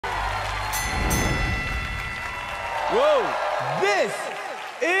Whoa. This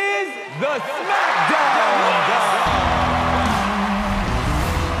is the SmackDown.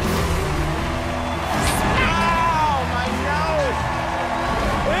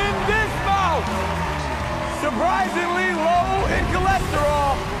 Surprisingly low in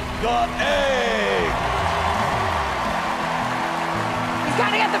cholesterol, the egg. He's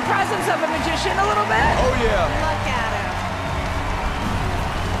kind of got the presence of a magician a little bit. Oh, yeah. Look at him.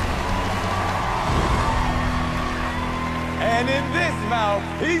 And in this mouth,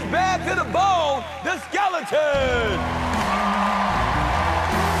 he's bad to the bone, the skeleton.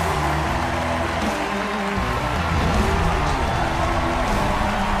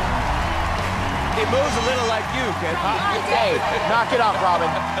 He moves a little like you, kid. Hey, knock it off, Robin.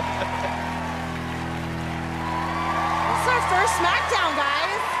 This is our first SmackDown,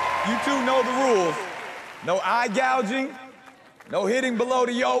 guys. You two know the rules. No eye gouging, no hitting below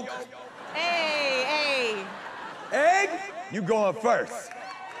the yoke. Hey. Egg, you going first.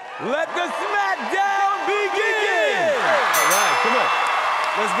 Let the SmackDown begin! All right, come on.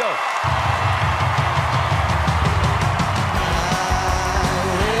 Let's go.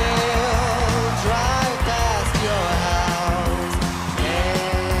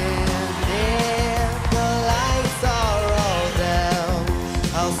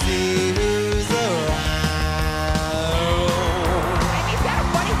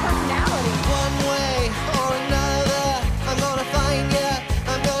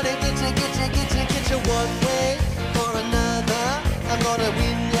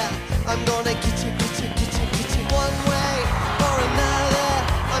 I'm gonna get you. One way or another,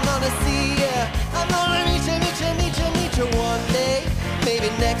 I'm gonna see ya. I'm gonna meet you one day. Maybe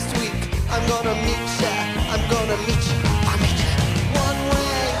next week, I'm gonna meet ya. I'm gonna meet you. I'll meet you. One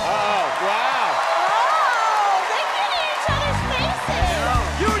way. Oh, wow. Oh, they get in each other's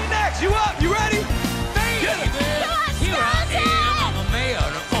faces. You next, you up, you ready? Here I am, I'm a man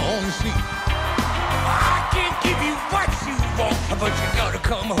on the seat. I can give you what you want, but you gotta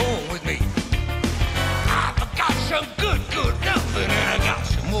come home with me. I've got some good loving, and I got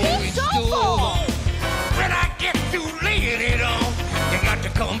some more in store. When I get through laying it on, you got to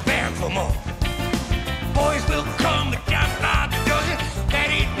come back for more. Boys will come down by the dozen. That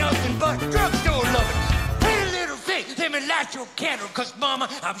ain't nothing but drugstore loving. Pretty little thing, let me light your candle, 'cause mama,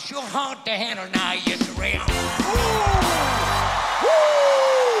 I'm sure hard to handle now. Yes, I am. Woo!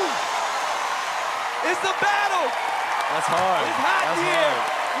 It's a battle. That's hard. It's hot here.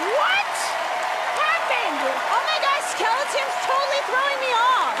 What happened? Oh my gosh, Skeleton's totally throwing me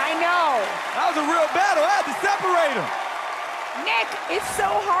off. I know. That was a real battle. I had to separate them. Nick, it's so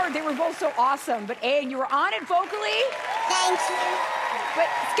hard. They were both so awesome. But Egg, you were on it vocally. Thank you. But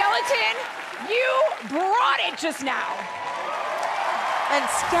Skeleton, you brought it just now. And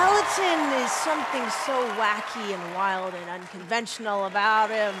Skeleton is something so wacky and wild and unconventional about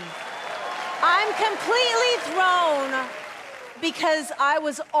him. I'm completely thrown because I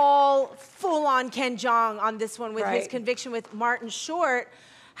was all full-on Ken Jeong on this one with his conviction with Martin Short.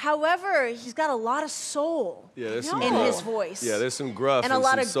 However, he's got a lot of soul in his voice. Yeah, there's some gruff and a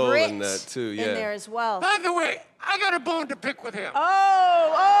lot of soul grit in that too. Yeah. in there as well. By the way, I got a bone to pick with him. Oh!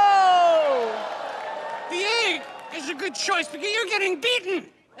 The egg is a good choice because you're getting beaten.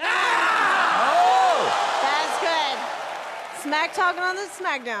 Oh! That's good. Smack talking on the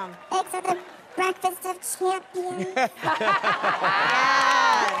SmackDown. Eggs are the breakfast of champions. Yes.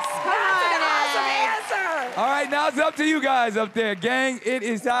 Come on, Awesome Egg. answer. All right, now it's up to you guys up there, gang. It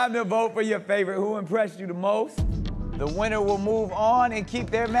is time to vote for your favorite. Who impressed you the most? The winner will move on and keep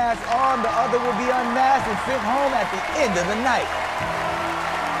their mask on. The other will be unmasked and sent home at the end of the night.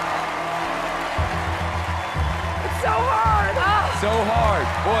 It's so hard. Oh. So hard,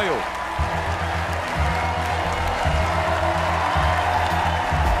 boiled.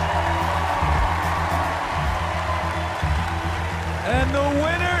 And the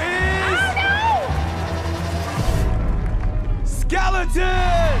winner is... Oh, no!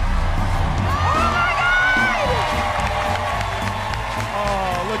 Skeleton! Oh, my God!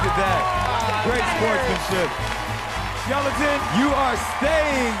 Oh, look at that. Great sportsmanship. Skeleton, you are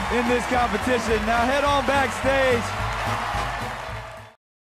staying in this competition. Now head on backstage